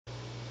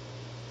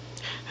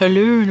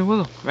Hello and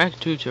welcome back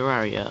to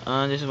Terraria.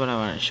 This is what I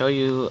want to show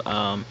you.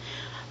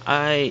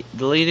 I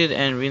deleted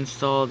and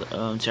reinstalled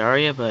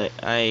Terraria, but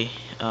I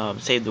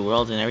saved the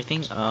world and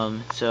everything.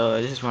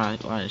 So this is what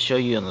I want to show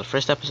you on the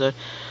first episode.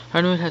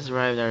 Hardwood has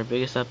arrived, our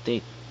biggest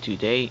update to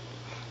date.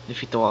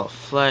 Defeat the wall of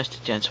flesh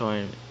to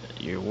transform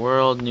your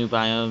world, new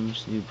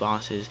biomes, new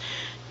bosses,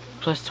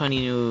 plus 20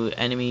 new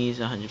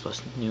enemies, 100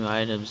 plus new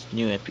items,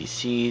 new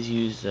NPCs.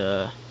 Use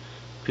the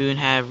Boon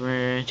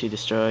Hammer to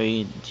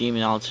destroy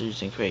demon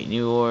altars and create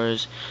new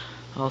wars.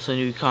 Also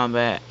new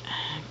combat,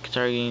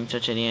 targeting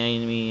touch any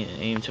enemy,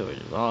 aim toward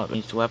all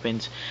ranged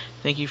weapons.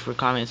 Thank you for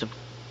comments.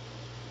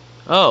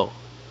 Oh,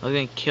 I was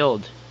getting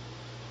killed.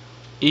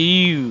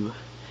 Ew.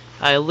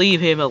 I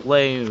leave him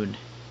alone.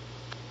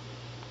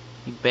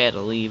 You better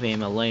leave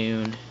him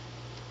alone.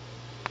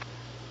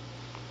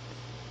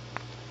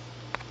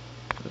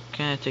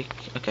 Can I take?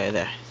 Okay,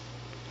 there.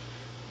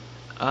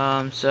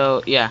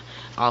 So yeah,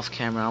 off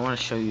camera, I want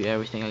to show you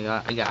everything I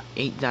got. I got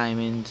 8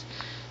 diamonds.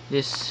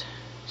 This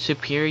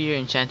superior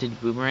enchanted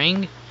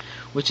boomerang,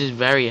 which is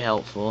very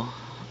helpful.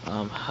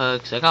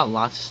 Hooks. I got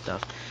lots of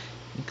stuff,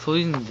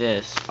 including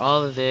this.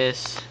 All of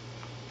this.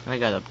 I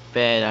got a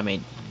bed. I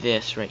made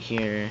this right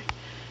here.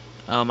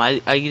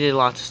 I did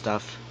lots of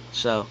stuff.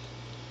 So,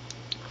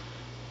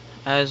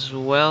 as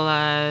well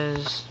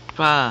as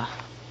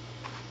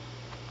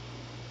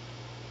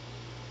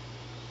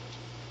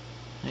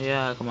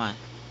yeah, come on.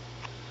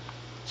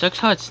 Sucks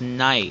how it's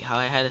night. How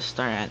I had to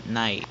start at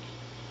night.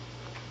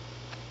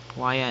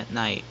 Why at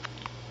night?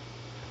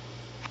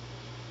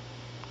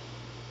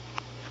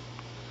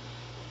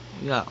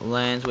 We got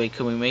lens. Wait,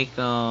 can we make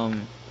goggles?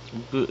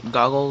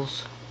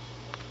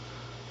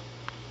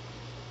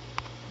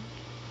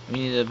 We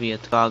need to be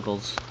at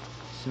goggles.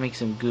 Let's make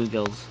some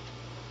googles.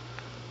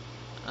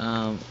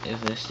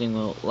 If this thing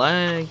will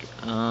lag.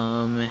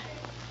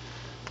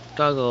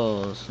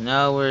 Goggles.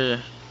 Now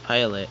we're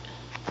pilot.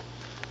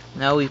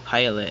 Now we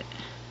pilot.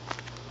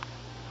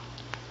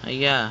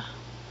 Yeah.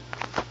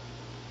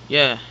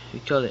 Yeah, we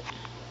killed it.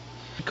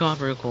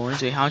 Copper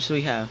coins. Wait, how much do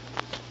we have?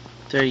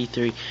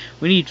 33.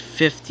 We need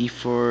 50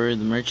 for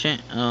the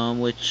merchant,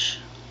 which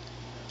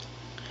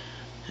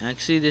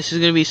actually this is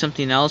gonna be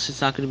something else.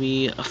 It's not gonna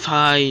be a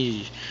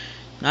 5.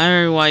 Not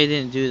sure why I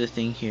didn't do the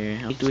thing here.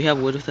 Do we have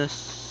wood with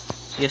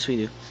us? Yes, we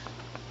do.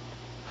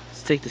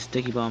 Let's take the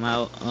sticky bomb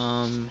out.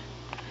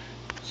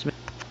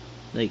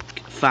 Like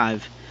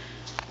 5.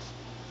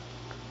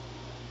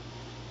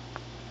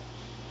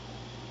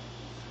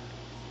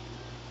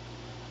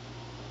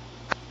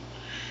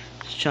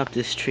 Let's chop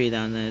this tree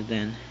down there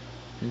then,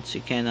 since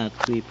it cannot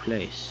be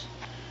placed.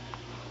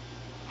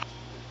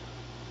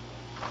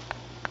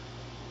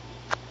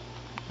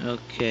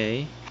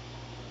 Okay.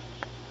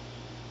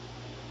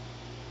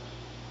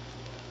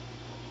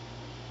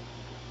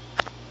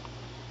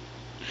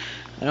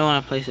 I don't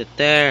want to place it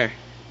there.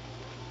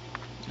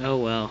 Oh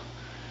well.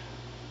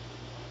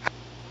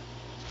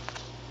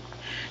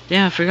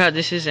 Damn, I forgot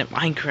this isn't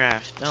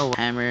Minecraft. Oh,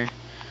 hammer.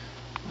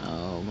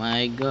 Oh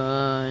my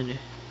god.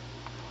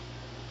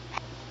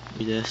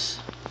 Do this.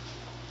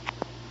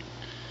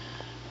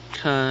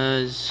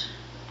 Cause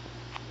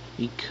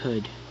we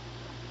could.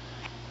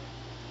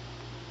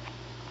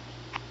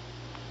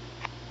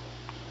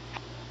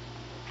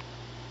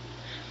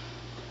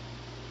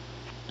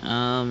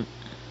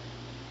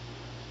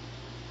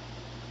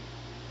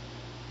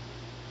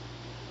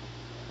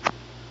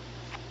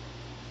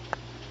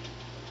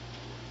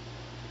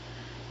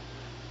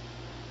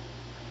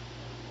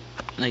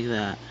 Like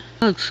that.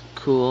 It looks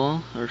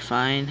cool, or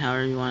fine,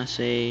 however you want to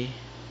say.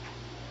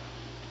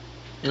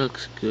 It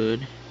looks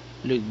good.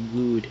 Look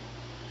good.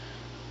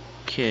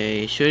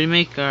 Okay, should we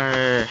make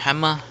our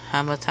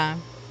hammer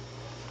time?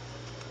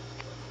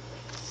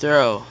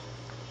 Throw.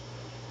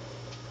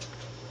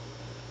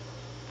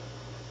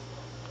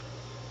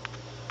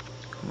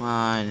 Come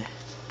on.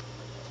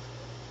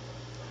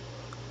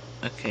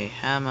 Okay,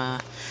 hammer.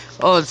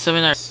 Oh, it's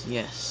 7 hours.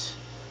 Yes.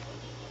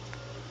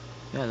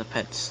 Got the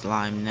pet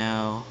slime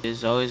now.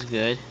 It's always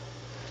good.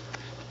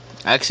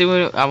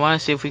 Actually, I want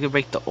to see if we could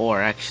break the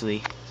ore,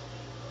 actually.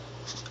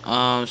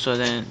 So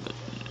then...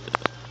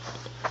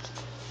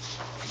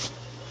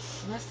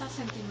 ¿No está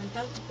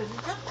sentimental tu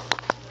perrita?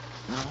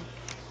 No.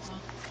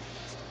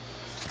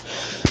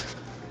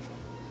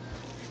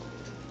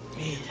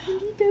 Mira.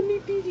 Perrita, mi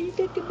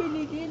perrita, que me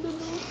le dieron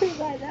un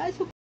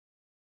regalazo